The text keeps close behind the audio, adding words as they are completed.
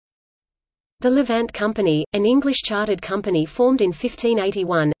The Levant Company, an English chartered company formed in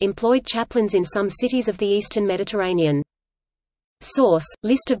 1581, employed chaplains in some cities of the eastern Mediterranean. Source: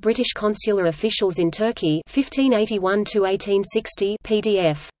 List of British consular officials in Turkey 1581–1860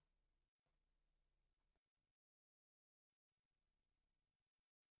 PDF.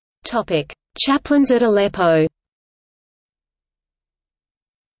 Topic: Chaplains at Aleppo.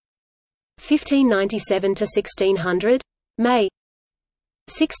 1597–1600 May.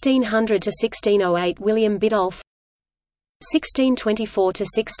 1600–1608 William Biddulph.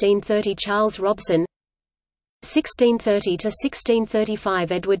 1624–1630 Charles Robson.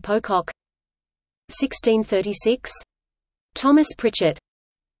 1630–1635 Edward Pocock. 1636 Thomas Pritchett.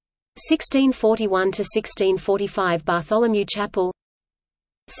 1641–1645 Bartholomew Chappell.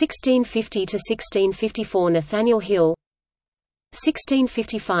 1650–1654 Nathaniel Hill.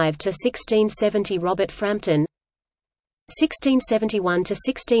 1655–1670 Robert Frampton.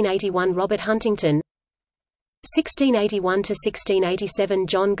 1671–1681 Robert Huntington. 1681–1687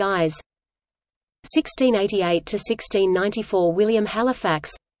 John Guise. 1688–1694 William Halifax.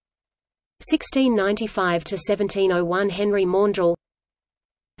 1695–1701 Henry Maundrell.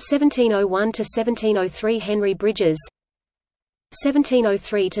 1701–1703 Henry Bridges.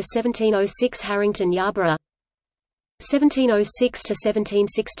 1703–1706 Harrington Yarborough.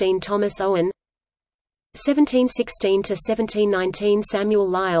 1706–1716 Thomas Owen. 1716–1719 Samuel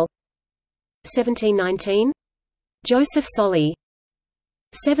Lyle. 1719 Joseph Solly.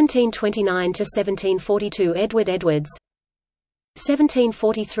 1729–1742 Edward Edwards.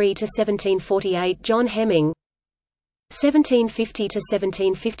 1743–1748 John Hemming.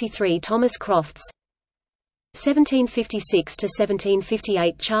 1750–1753 Thomas Crofts.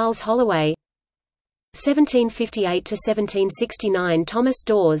 1756–1758 Charles Holloway. 1758–1769 Thomas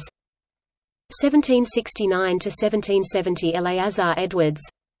Dawes. 1769–1770 Eleazar Edwards.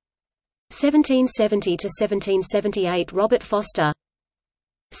 1770–1778 Robert Foster.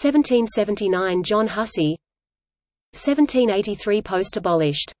 1779 John Hussey. 1783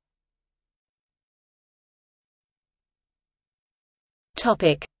 Post-abolished.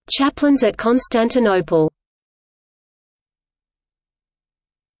 Topic: Chaplains at Constantinople.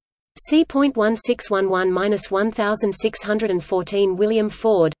 C.1611–1614 William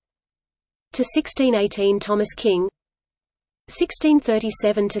Ford. To 1618 Thomas King.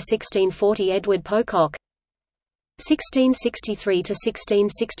 1637–1640 Edward Pocock.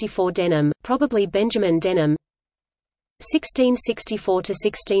 1663–1664 Denham, probably Benjamin Denham.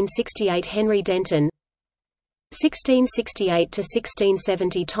 1664–1668 Henry Denton.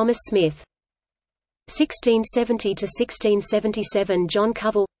 1668–1670 Thomas Smith. 1670–1677 John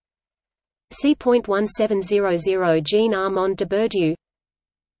Covell. C.1700 Jean Armand de Bourdieu.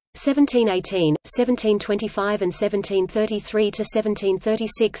 1718, 1725 and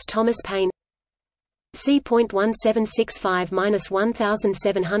 1733–1736 Thomas Paine.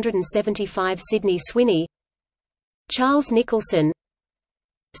 C.1765–1775 Sidney Sweeney. Charles Nicholson.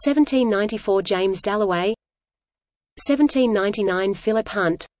 1794 James Dalloway. 1799 Philip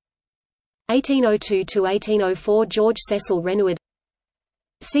Hunt. 1802–1804 George Cecil Renouard.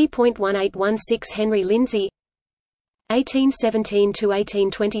 C.1816 Henry Lindsay.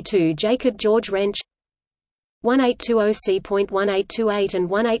 1817–1822 Jacob George Wrench. 1820 C.1828 and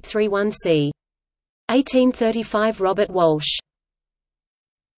 1831 c. 1835 Robert Walsh.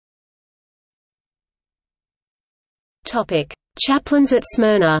 Topic: Chaplains at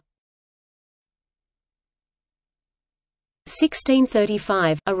Smyrna.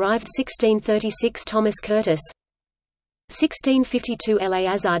 1635 arrived 1636 Thomas Curtis. 1652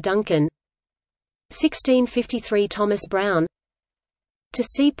 Eleazar Duncan. 1653 Thomas Brown. To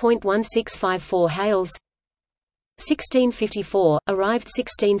C.1654 Hales. 1654 arrived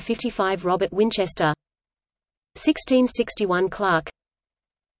 1655 Robert Winchester. 1661 Clark.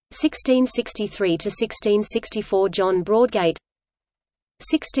 1663–1664 John Broadgate.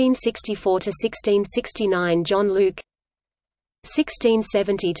 1664–1669 John Luke.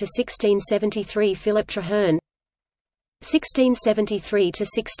 1670–1673 Philip Traherne.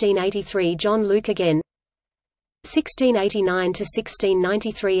 1673–1683 John Luke again.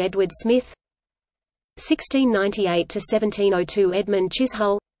 1689–1693 Edward Smith. 1698–1702 Edmund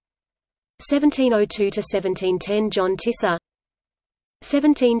Chishull. 1702–1710 John Tisser.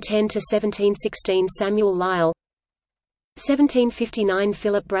 1710–1716 Samuel Lyle. 1759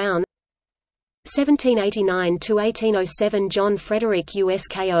 Philip Brown. 1789–1807 John Frederick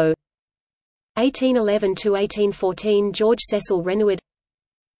Usko. 1811–1814 George Cecil Renouard.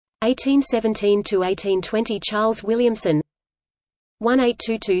 1817–1820 Charles Williamson.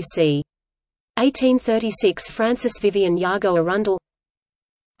 1822 c. 1836 Francis Vivian Yago Arundel.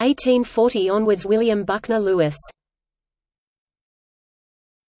 1840 onwards William Buckner Lewis.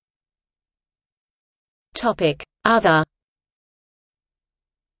 Other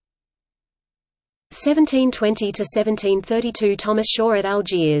 1720 to 1732 Thomas Shaw at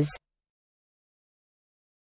Algiers.